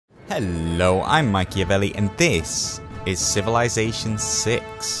Hello, I'm Machiavelli and this is Civilization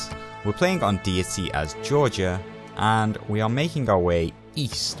 6. We're playing on Deity as Georgia and we are making our way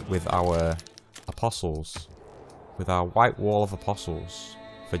east with our apostles. With our white wall of apostles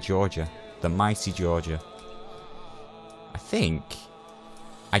for Georgia, the mighty Georgia.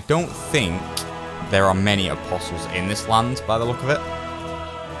 I don't think there are many apostles in this land by the look of it.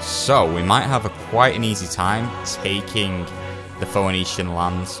 So we might have quite an easy time taking the Phoenician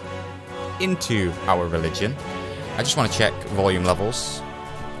lands into our religion. I just want to check volume levels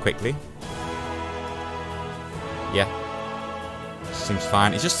quickly. Yeah, seems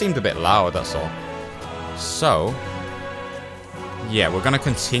fine. It just seemed a bit loud, that's all. So yeah, we're going to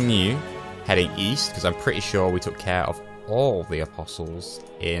continue heading east because I'm pretty sure we took care of all the apostles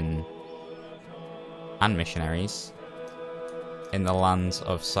and missionaries in the lands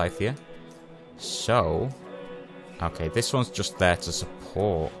of Scythia. So okay, this one's just there to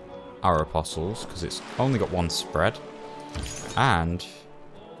support our apostles because it's only got one spread, and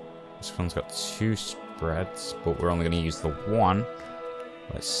this one's got two spreads, but we're only going to use the one.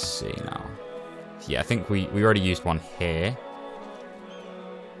 Let's see now. Yeah, I think we already used one here.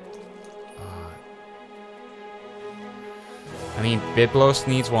 I mean, Byblos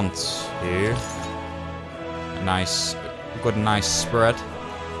needs one too. A nice spread.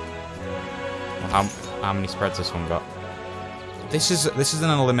 Well, how many spreads this one got? This is an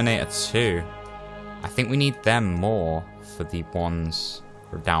eliminator too. I think we need them more for the ones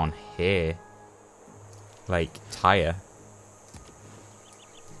down here. Like Tyre.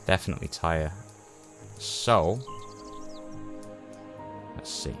 Definitely Tyre. So let's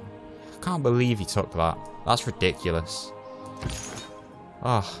see. I can't believe he took that. That's ridiculous.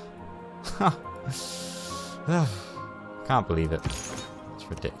 Oh. Can't believe it. It's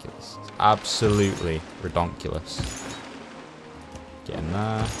ridiculous. It's absolutely redonkulous. Get in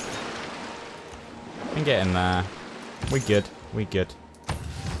there. And get in there. We good. We good.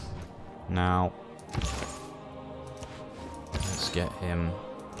 Now, let's get him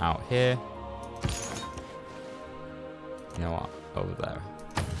out here. You know what? Over there.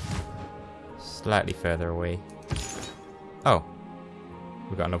 Slightly further away. Oh.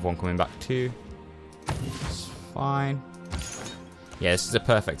 We've got another one coming back too. It's fine. Yeah, this is the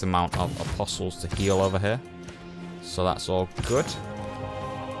perfect amount of apostles to heal over here. So that's all good.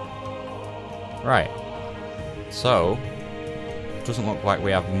 Right. So, it doesn't look like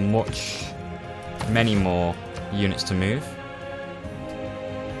we have many more units to move.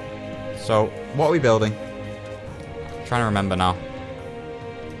 So, what are we building? I'm trying to remember now.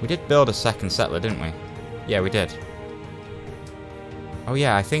 We did build a second settler, didn't we? Yeah, we did. Oh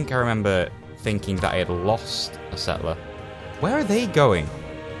yeah, I think I remember thinking that I had lost a settler. Where are they going?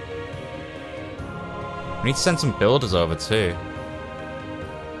 We need to send some builders over too.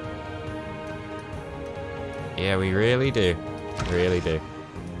 Yeah, we really do. Really do.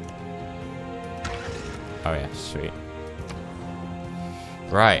 Oh yeah, sweet.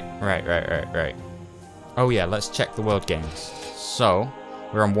 Right. Oh yeah, let's check the world games. So,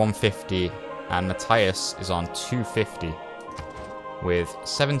 we're on 150 and Matthias is on 250 with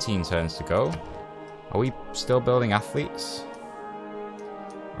 17 turns to go. Are we still building athletes?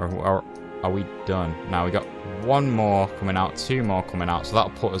 Or are we done? Now we got one more coming out, two more coming out, so that'll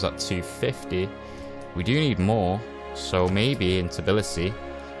put us at 250. We do need more, so maybe in Tbilisi.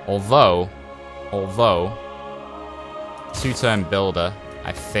 Although two-turn builder,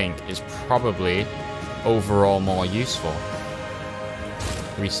 I think, is probably overall more useful.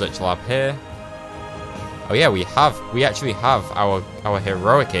 Research lab here. Oh yeah, we actually have our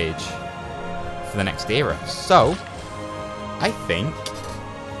heroic age for the next era. So I think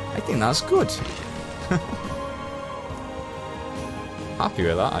that's good. Happy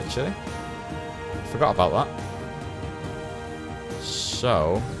with that, actually. Forgot about that.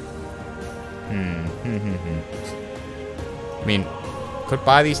 So, I mean, could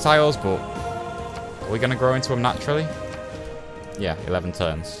buy these tiles, but are we gonna grow into them naturally? Yeah, 11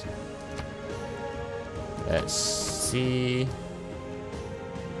 turns. Let's see.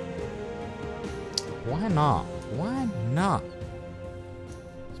 Why not? Why not?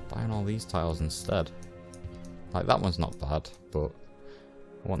 Buying all these tiles instead. Like, that one's not bad, but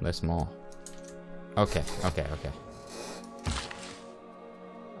I want this more. Okay.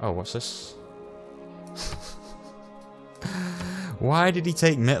 Oh, what's this? Why did he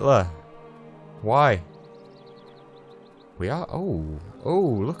take Mittler? Why? We are... Oh,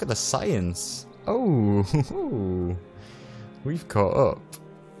 look at the science. Oh, we've caught up.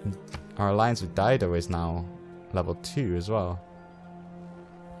 Our alliance with Dido is now level 2 as well.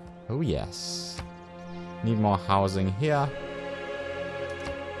 Oh yes. Need more housing here.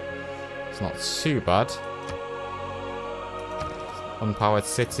 It's not too bad. Unpowered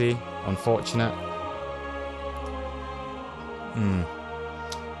city. Unfortunate.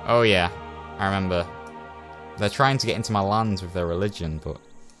 Oh yeah, I remember. They're trying to get into my lands with their religion, but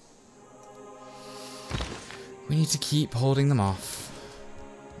we need to keep holding them off.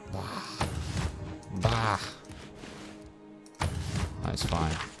 Bah. Bah. That's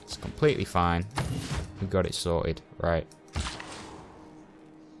fine. It's completely fine. We got it sorted. Right.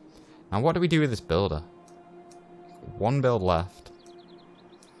 Now what do we do with this builder? One build left.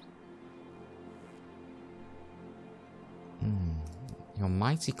 You're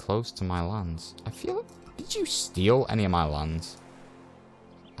mighty close to my lands. I feel... Did you steal any of my lands?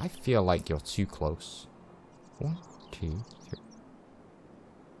 I feel like you're too close. 1, 2, 3.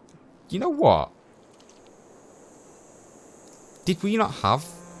 You know what? Did we not have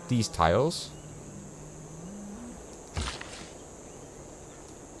these tiles?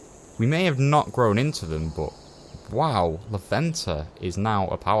 We may have not grown into them, but... Wow, Laventa is now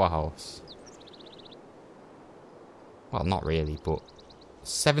a powerhouse. Well, not really, but...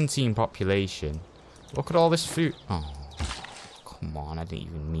 17 population. Look at all this food. Oh, come on, I didn't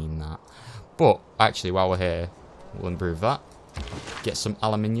even mean that. But, actually, while we're here, we'll improve that. Get some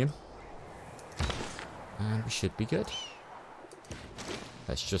aluminium. And we should be good.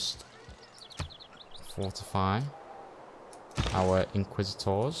 Let's just fortify our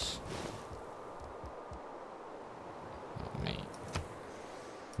Inquisitors. Oh, mate.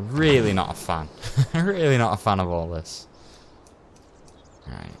 Really not a fan. Really not a fan of all this.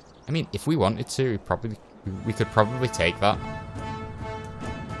 Right. I mean, if we wanted to, we could probably take that.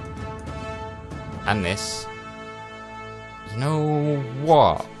 And this. You know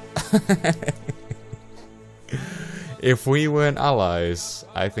what? If we weren't allies,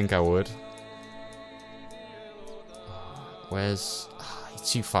 I think I would. Where's... you're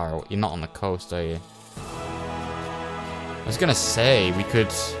too far away. You're not on the coast, are you? I was gonna say, we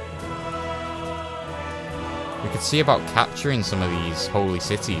could see about capturing some of these holy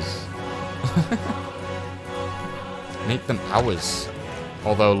cities. Make them ours.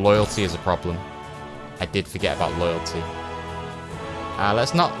 Although loyalty is a problem. I did forget about loyalty.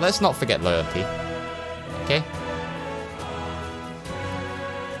 Let's not forget loyalty. Okay?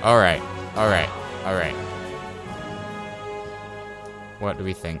 Alright. What do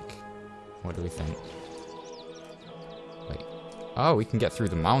we think? What do we think? Wait. Oh, we can get through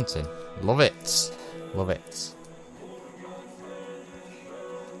the mountain. Love it. Love it.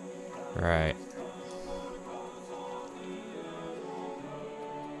 Right.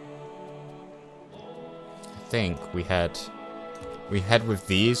 I think we head with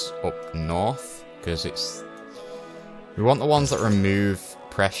these up north, because we want the ones that remove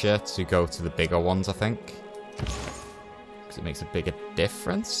pressure to go to the bigger ones, I think. Because it makes a bigger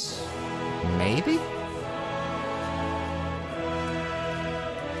difference. Maybe?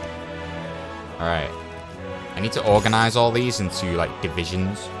 Alright. I need to organize all these into, like,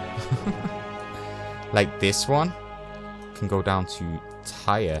 divisions. Like this one can go down to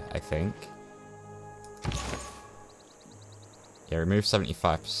Tyre, I think. Yeah, remove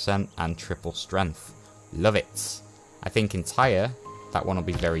 75% and triple strength. Love it. I think in Tyre, that one will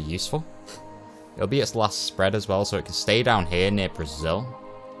be very useful. It'll be its last spread as well, so it can stay down here near Brazil.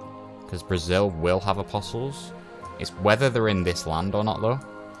 Because Brazil will have apostles. It's whether they're in this land or not, though.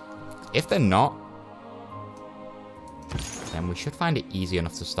 If they're not, then we should find it easy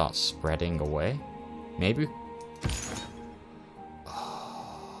enough to start spreading away. Maybe...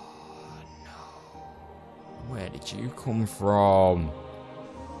 Oh, no. Where did you come from?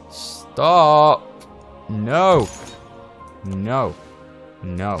 Stop! No! No.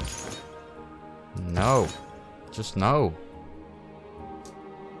 No. No. Just no.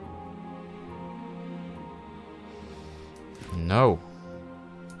 No.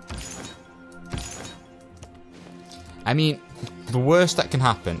 I mean, the worst that can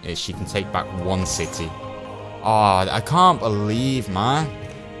happen is she can take back one city. Oh, I can't believe, man.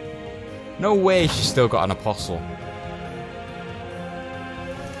 No way she's still got an apostle.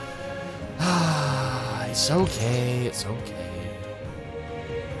 It's okay, it's okay.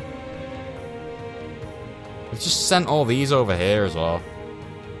 We've just sent all these over here as well.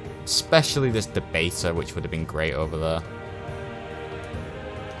 Especially this debater, which would have been great over there.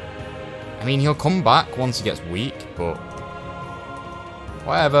 I mean, he'll come back once he gets weak, but...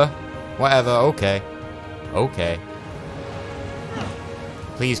 Whatever. Whatever, okay. Okay.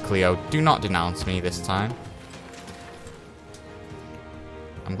 Please, Cleo, do not denounce me this time.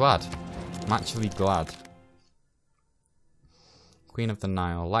 I'm glad. I'm actually glad. Queen of the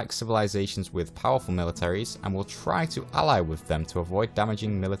Nile likes civilizations with powerful militaries and will try to ally with them to avoid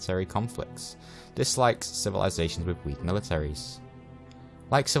damaging military conflicts. Dislikes civilizations with weak militaries.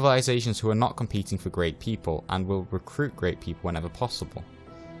 Likes civilizations who are not competing for great people and will recruit great people whenever possible.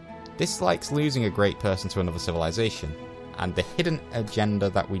 Dislikes losing a great person to another civilization and the hidden agenda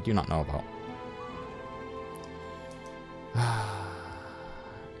that we do not know about.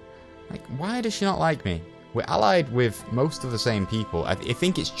 Like, why does she not like me? We're allied with most of the same people. I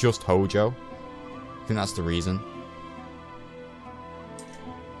think it's just Hojo. I think that's the reason.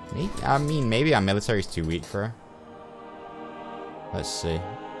 Maybe our military is too weak for her. Let's see.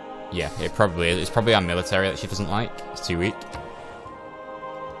 Yeah, it probably is. It's probably our military that she doesn't like. It's too weak.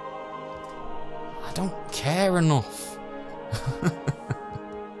 I don't care enough.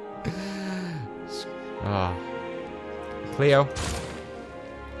 Cleo,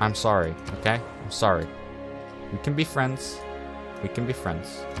 I'm sorry, okay? I'm sorry. We can be friends. We can be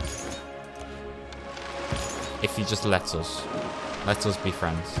friends. If you just let us. Let us be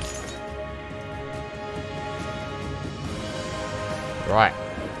friends. Right.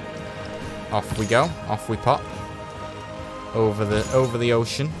 Off we go. Off we pop. Over the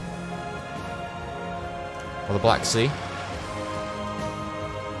ocean. Or the Black Sea.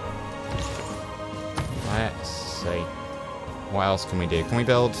 Let's see. What else can we do? Can we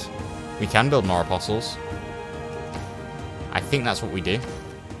build... We can build more apostles. I think that's what we do.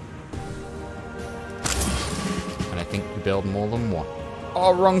 And I think we build more than one.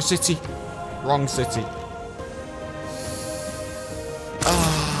 Oh, wrong city. Wrong city.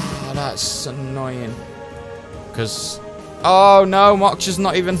 Ah, that's annoying. Because... Oh, no. Moksha's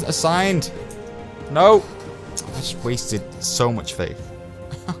not even assigned. No. I just wasted so much faith.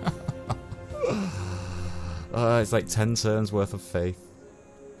 It's like 10 turns worth of faith.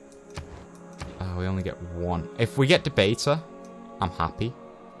 We only get one. If we get debater, I'm happy.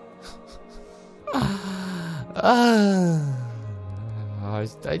 I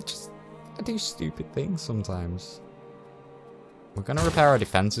do stupid things sometimes. We're going to repair our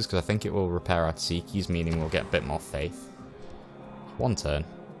defenses because I think it will repair our Tsikis, meaning we'll get a bit more faith. One turn.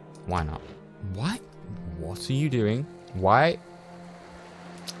 Why not? What? What are you doing? Why?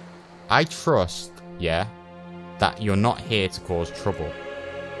 I trust, yeah, that you're not here to cause trouble.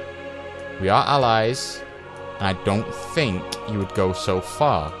 We are allies, and I don't think you would go so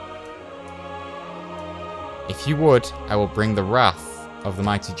far. If you would, I will bring the wrath of the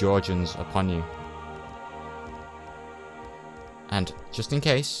mighty Georgians upon you. And just in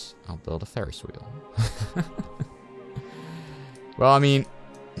case, I'll build a Ferris wheel. Well, I mean,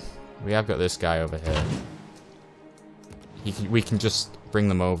 we have got this guy over here. We can just bring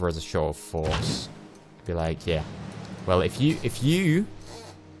them over as a show of force. Be like, yeah. Well, if you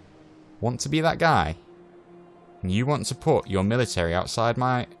want to be that guy, and you want to put your military outside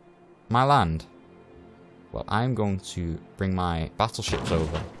my land, well, I'm going to bring my battleships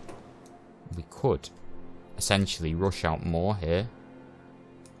over. We could essentially rush out more here.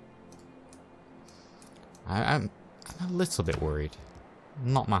 I'm a little bit worried.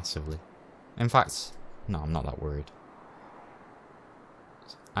 Not massively. In fact, no, I'm not that worried.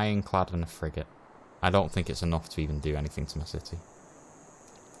 Ironclad and a frigate. I don't think it's enough to even do anything to my city.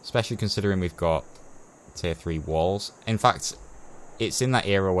 Especially considering we've got tier 3 walls. In fact, it's in that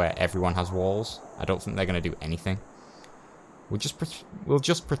era where everyone has walls. I don't think they're going to do anything. We'll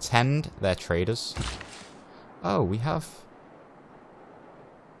just pretend they're traders. Oh, we have...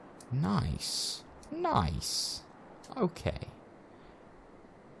 Nice. Nice. Okay.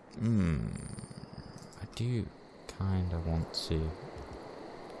 I do kind of want to...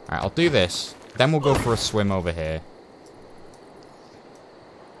 Alright, I'll do this. Then we'll go for a swim over here.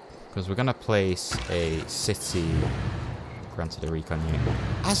 Because we're going to place a city... Granted a recon unit.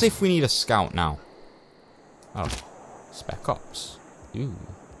 As if we need a scout now. Oh. Spec Ops. Ooh.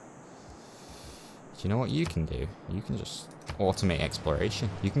 Do you know what you can do? You can just automate exploration.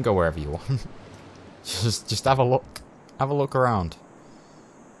 You can go wherever you want. just have a look. Have a look around.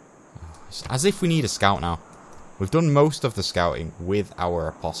 As if we need a scout now. We've done most of the scouting with our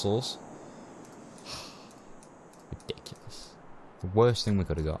apostles. Ridiculous. The worst thing we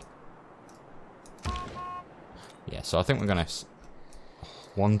could have got. Yeah, so I think we're going to...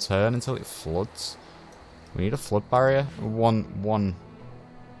 One turn until it floods. We need a flood barrier. One...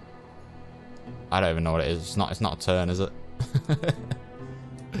 I don't even know what it is. It's not a turn, is it?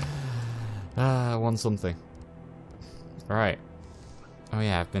 One something. Right. Oh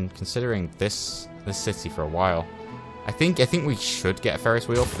yeah, I've been considering this city for a while. I think we should get a Ferris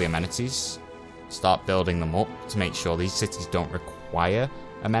wheel for the amenities. Start building them up to make sure these cities don't require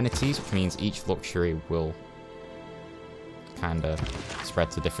amenities, which means each luxury will kind of spread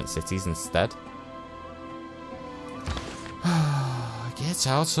to different cities instead. Get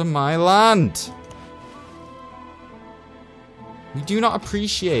out of my land! We do not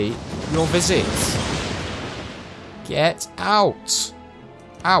appreciate your visit. Get out!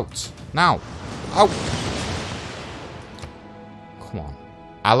 Out! Now! Out! Come on.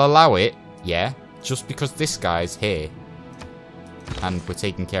 I'll allow it, yeah, just because this guy's here. And we're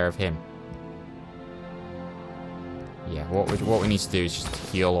taking care of him. Yeah, what we need to do is just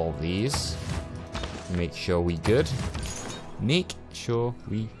heal all these. Make sure we good. Make sure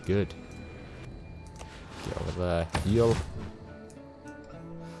we good. Get over there. Heal.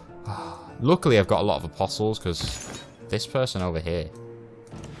 Luckily, I've got a lot of apostles, because this person over here...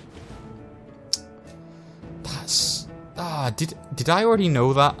 That's... did I already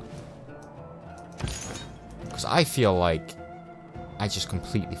know that? Because I feel like I just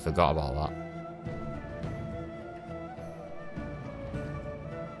completely forgot about that.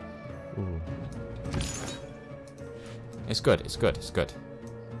 Ooh. It's good, it's good, it's good.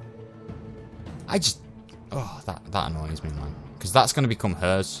 I just... Oh, that annoys me, man. Because that's going to become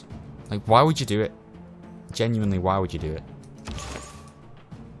hers. Like, why would you do it? Genuinely, why would you do it?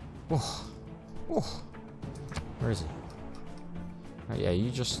 Oh. Oh. Where is he? Right, yeah,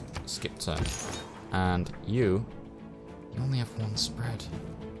 you just skip turn. And you only have one spread.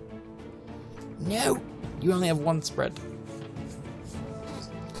 No! You only have one spread.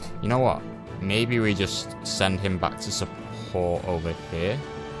 You know what? Maybe we just send him back to support over here.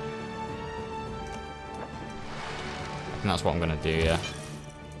 I think that's what I'm going to do, yeah.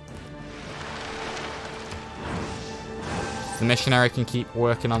 The missionary can keep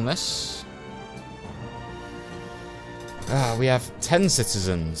working on this. We have 10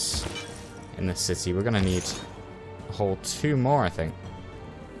 citizens in this city. We're going to need a whole 2 more, I think.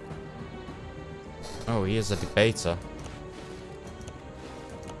 Oh, he is a debater.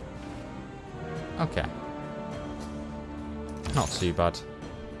 Okay. Not too bad.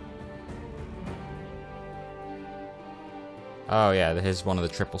 Oh yeah, here's one of the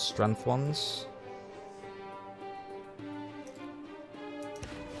triple strength ones.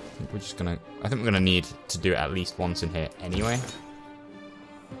 We're just gonna... I think we're gonna need to do it at least once in here anyway.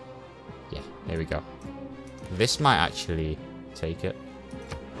 Yeah, there we go. This might actually take it.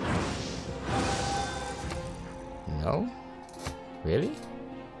 No? Really?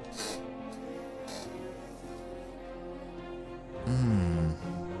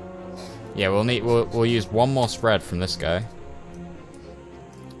 Yeah, we'll use one more spread from this guy.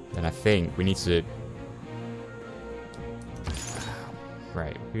 Then I think we need to...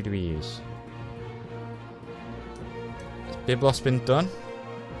 Right, who do we use? Has Byblos been done?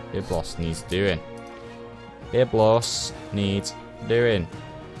 Byblos needs doing. Byblos needs doing.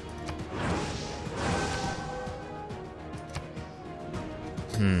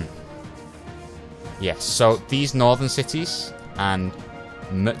 Yes, so these northern cities and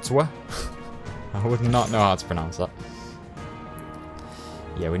Mutwa. I would not know how to pronounce that.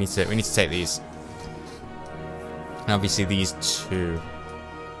 Yeah, we need to take these. And obviously these 2.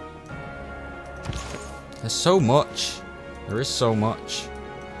 There's so much. There is so much.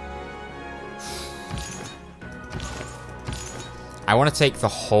 I want to take the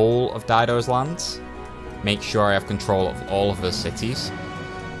whole of Dido's lands. Make sure I have control of all of the cities.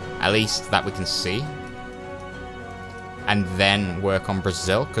 At least that we can see. And then work on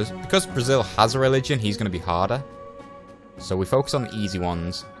Brazil. Because Brazil has a religion, he's going to be harder. So we focus on the easy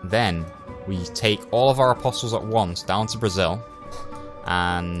ones. Then we take all of our apostles at once down to Brazil.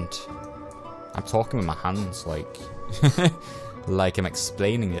 And I'm talking with my hands like... like I'm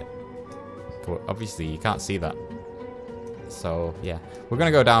explaining it. But obviously you can't see that. So yeah. We're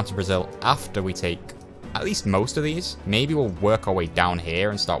going to go down to Brazil after we take at least most of these. Maybe we'll work our way down here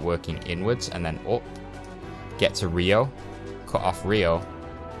and start working inwards and then up. Get to Rio. Cut off Rio.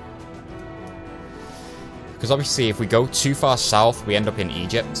 Because obviously if we go too far south, we end up in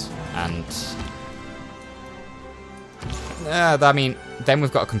Egypt. And... I mean, then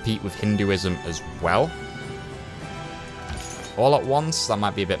we've got to compete with Hinduism as well. All at once, that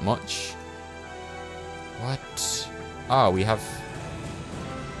might be a bit much. What? Oh, we have...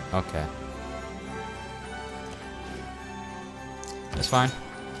 Okay. That's fine.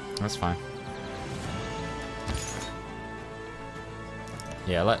 That's fine.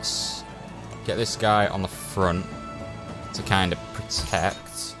 Yeah, let's get this guy on the front to kind of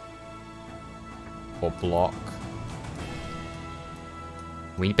protect or block.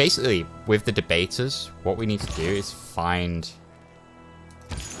 We basically, with the debaters, what we need to do is find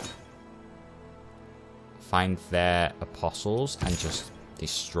their apostles and just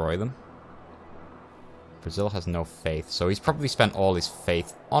destroy them. Brazil has no faith. So he's probably spent all his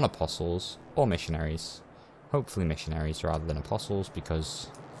faith on apostles or missionaries. Hopefully missionaries rather than apostles, because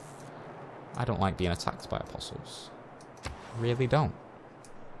I don't like being attacked by apostles. I really don't.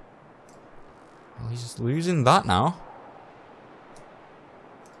 Oh, he's just losing that now.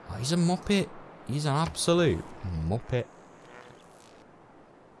 Oh, he's a muppet. He's an absolute muppet.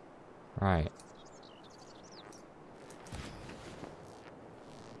 Right.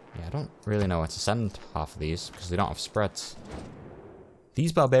 Yeah, I don't really know where to send half of these, because they don't have spreads.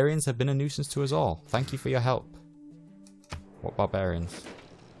 These barbarians have been a nuisance to us all. Thank you for your help. What barbarians?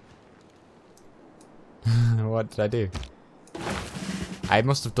 What did I do? I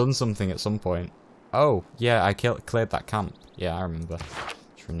must have done something at some point. Oh, yeah, I cleared that camp. Yeah, I remember.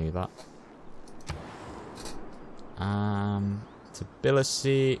 Just renew that.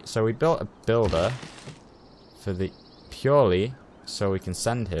 Tbilisi. So we built a builder for the purely so we can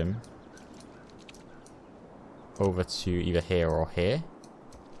send him over to either here or here.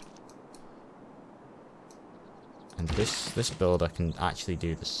 And this builder can actually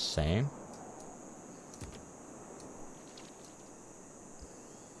do the same.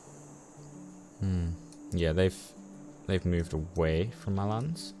 Yeah, they've moved away from my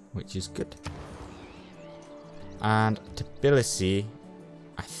lands, which is good. And Tbilisi,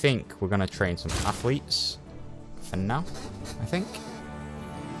 I think we're gonna train some athletes for now. I think.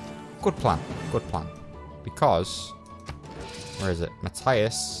 Good plan. Good plan. Because where is it?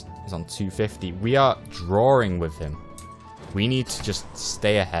 Matthias is on 250. We are drawing with him. We need to just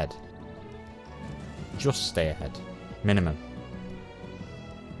stay ahead. Just stay ahead. Minimum.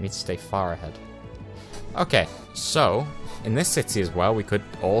 We need to stay far ahead. Okay, so in this city as well, we could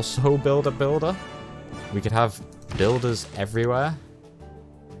also build a builder. We could have builders everywhere.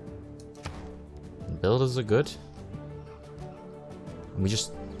 And builders are good. And we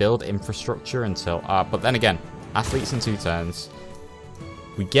just build infrastructure until... but then again, athletes in 2 turns.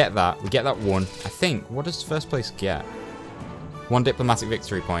 We get that. We get that 1. I think, what does first place get? 1 diplomatic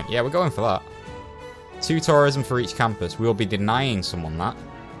victory point. Yeah, we're going for that. 2 tourism for each campus. We will be denying someone that.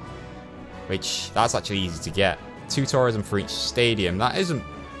 Which, that's actually easy to get. 2 tourism for each stadium. That isn't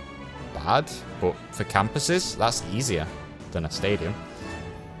bad, but for campuses, that's easier than a stadium.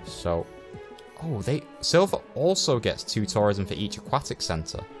 So, oh, Silver also gets 2 tourism for each aquatic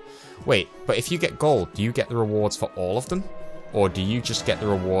center. Wait, but if you get gold, do you get the rewards for all of them? Or do you just get the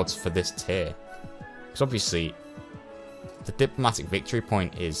rewards for this tier? Because obviously, the diplomatic victory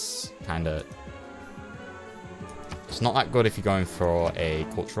point is kind of... It's not that good if you're going for a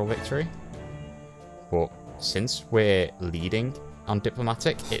cultural victory. But since we're leading on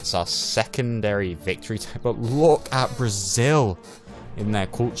diplomatic, it's our secondary victory type. But look at Brazil in their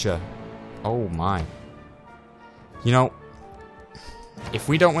culture. Oh my. You know, if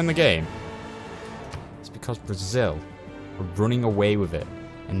we don't win the game, it's because Brazil are running away with it.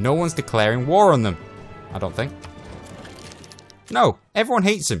 And no one's declaring war on them, I don't think. No, everyone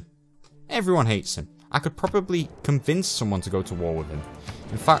hates him. Everyone hates him. I could probably convince someone to go to war with him.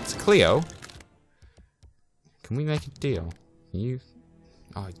 In fact, Cleo... Can we make a deal? You...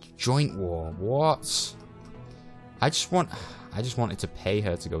 Oh, joint war. What? I just wanted to pay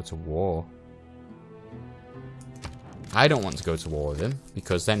her to go to war. I don't want to go to war with him,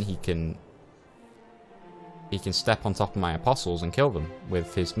 because then he can step on top of my apostles and kill them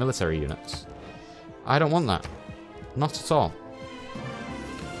with his military units. I don't want that. Not at all.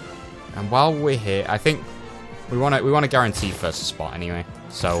 And while we're here, I think we want to guarantee first spot anyway.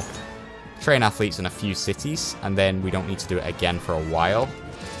 So train athletes in a few cities, and then we don't need to do it again for a while,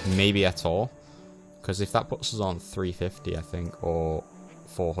 maybe at all. Because if that puts us on 350, I think, or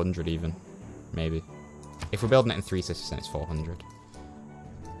 400 even, maybe. If we're building it in 3 cities, then it's 400.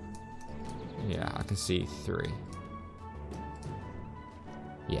 Yeah, I can see 3.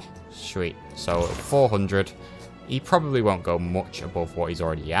 Yeah, sweet. So 400. He probably won't go much above what he's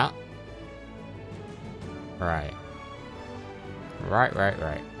already at. Right.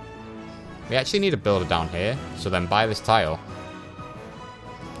 Right. We actually need a builder down here, so then buy this tile.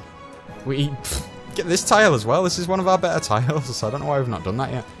 We get this tile as well. This is one of our better tiles, so I don't know why we've not done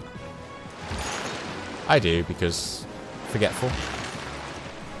that yet. I do, because forgetful.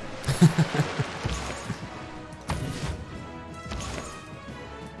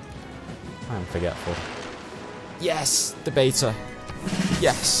 I'm forgetful. Yes! Debater.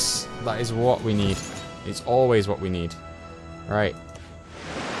 Yes! That is what we need. It's always what we need. Right.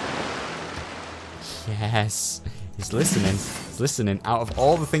 Yes. He's listening. He's listening. Out of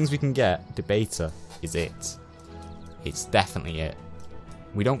all the things we can get, debater is it. It's definitely it.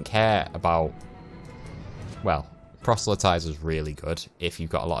 We don't care about... Well, proselytizer is really good if you've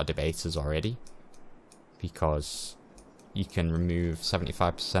got a lot of debaters already. because you can remove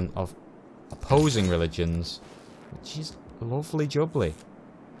 75% of opposing religions, which is lovely jubbly.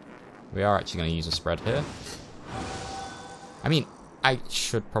 We are actually going to use a spread here. I mean, I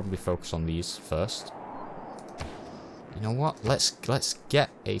should probably focus on these first. You know what? Let's get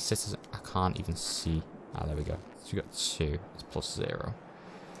a citizen. I can't even see. Ah, there we go. So we got 2. It's +0.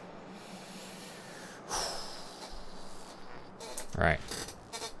 Right.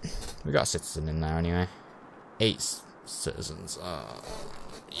 We got a citizen in there anyway. 8 citizens.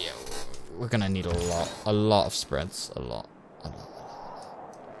 Yeah, we're gonna need a lot of spreads. A lot.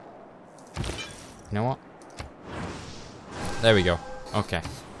 You know what? There we go. Okay.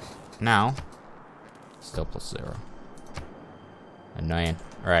 Now, still +0. Annoying.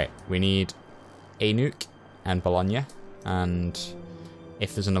 Right, we need a nuke and Bologna, and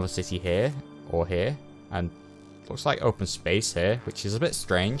if there's another city here or here, and looks like open space here, which is a bit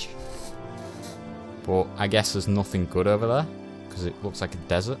strange, but I guess there's nothing good over there because it looks like a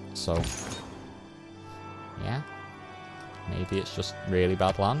desert. So yeah, maybe it's just really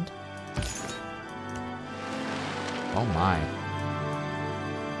bad land. Oh my.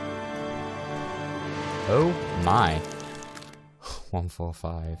 Oh my.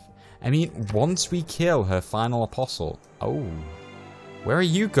 145. I mean, once we kill her final apostle. Oh. Where are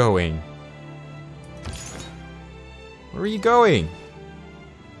you going? Where are you going?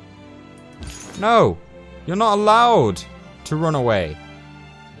 No. You're not allowed to run away.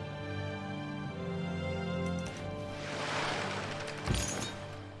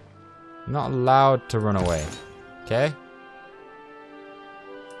 You're not allowed to run away. Okay?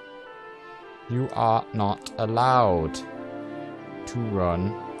 You are not allowed to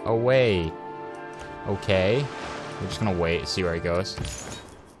run away. Okay. We're just gonna wait and see where he goes.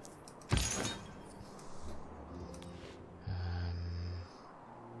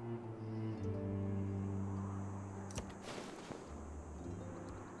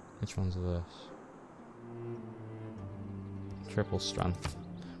 Which ones are this? Triple strength.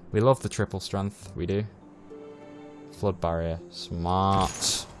 We love the triple strength. We do. Flood barrier.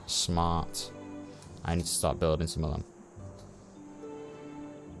 Smart. Smart. I need to start building some of them.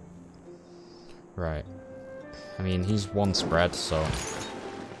 Right. I mean, he's one spread, so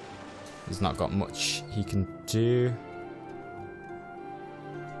he's not got much he can do.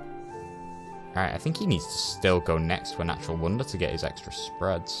 Alright, I think he needs to still go next to a natural wonder to get his extra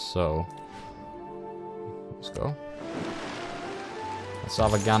spreads, so let's go. Let's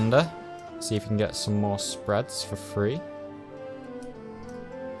have a gander. See if we can get some more spreads for free.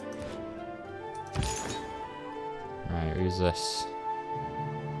 Right, who's this?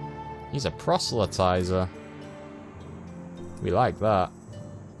 He's a proselytizer. We like that.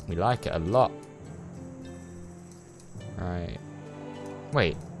 We like it a lot. Right.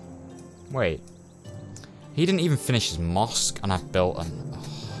 Wait. Wait. He didn't even finish his mosque, and I've built an...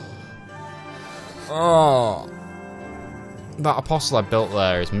 Oh. That apostle I built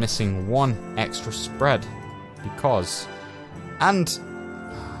there is missing one extra spread. Because... And...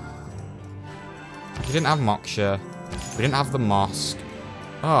 We didn't have Moksha. We didn't have the mosque.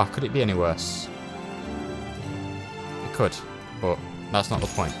 Oh, could it be any worse? It could, but that's not the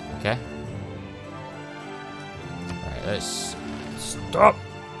point, okay? Right, let's stop.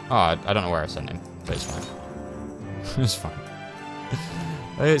 Oh, I don't know where I sent him, but it's fine. It's fine.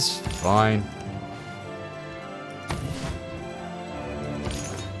 It's fine.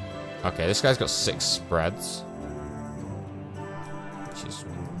 Okay, this guy's got 6 spreads, which is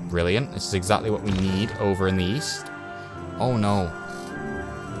brilliant. This is exactly what we need over in the east. Oh no.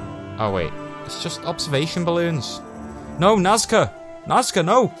 Oh wait, it's just observation balloons. No, Nazca! Nazca,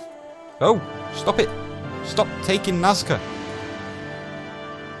 no! No, stop it! Stop taking Nazca!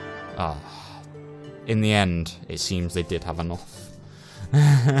 Ah. In the end, it seems they did have enough.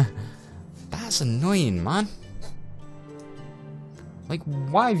 That's annoying, man. Like,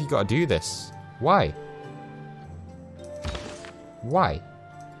 why have you got to do this? Why? Why?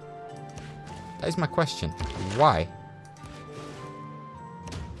 That is my question. Why?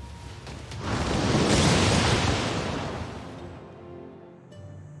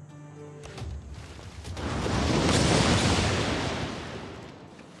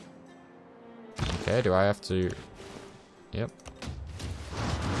 Okay, do I have to... Yep.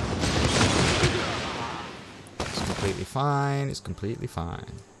 It's completely fine. It's completely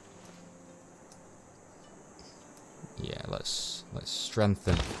fine. Yeah, let's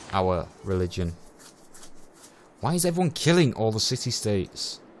strengthen our religion. Why is everyone killing all the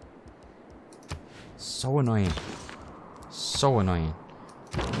city-states? So annoying. So annoying.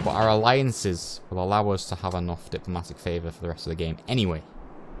 But our alliances will allow us to have enough diplomatic favour for the rest of the game anyway.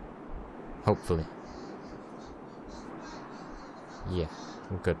 Hopefully. Yeah,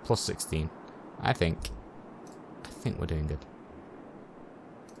 we're good. Plus 16. I think we're doing good.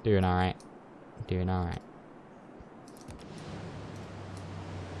 Doing alright. Doing alright.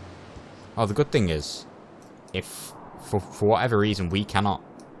 Oh, the good thing is, if for whatever reason we cannot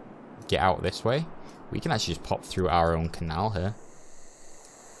get out this way, we can actually just pop through our own canal here.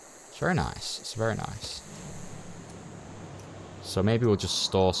 It's very nice. It's very nice. So maybe we'll just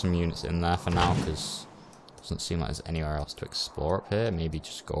store some units in there for now, because it doesn't seem like there's anywhere else to explore up here. Maybe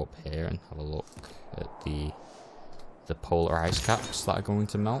just go up here and have a look at the polar ice caps that are going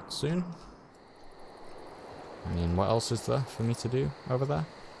to melt soon. I mean, what else is there for me to do over there?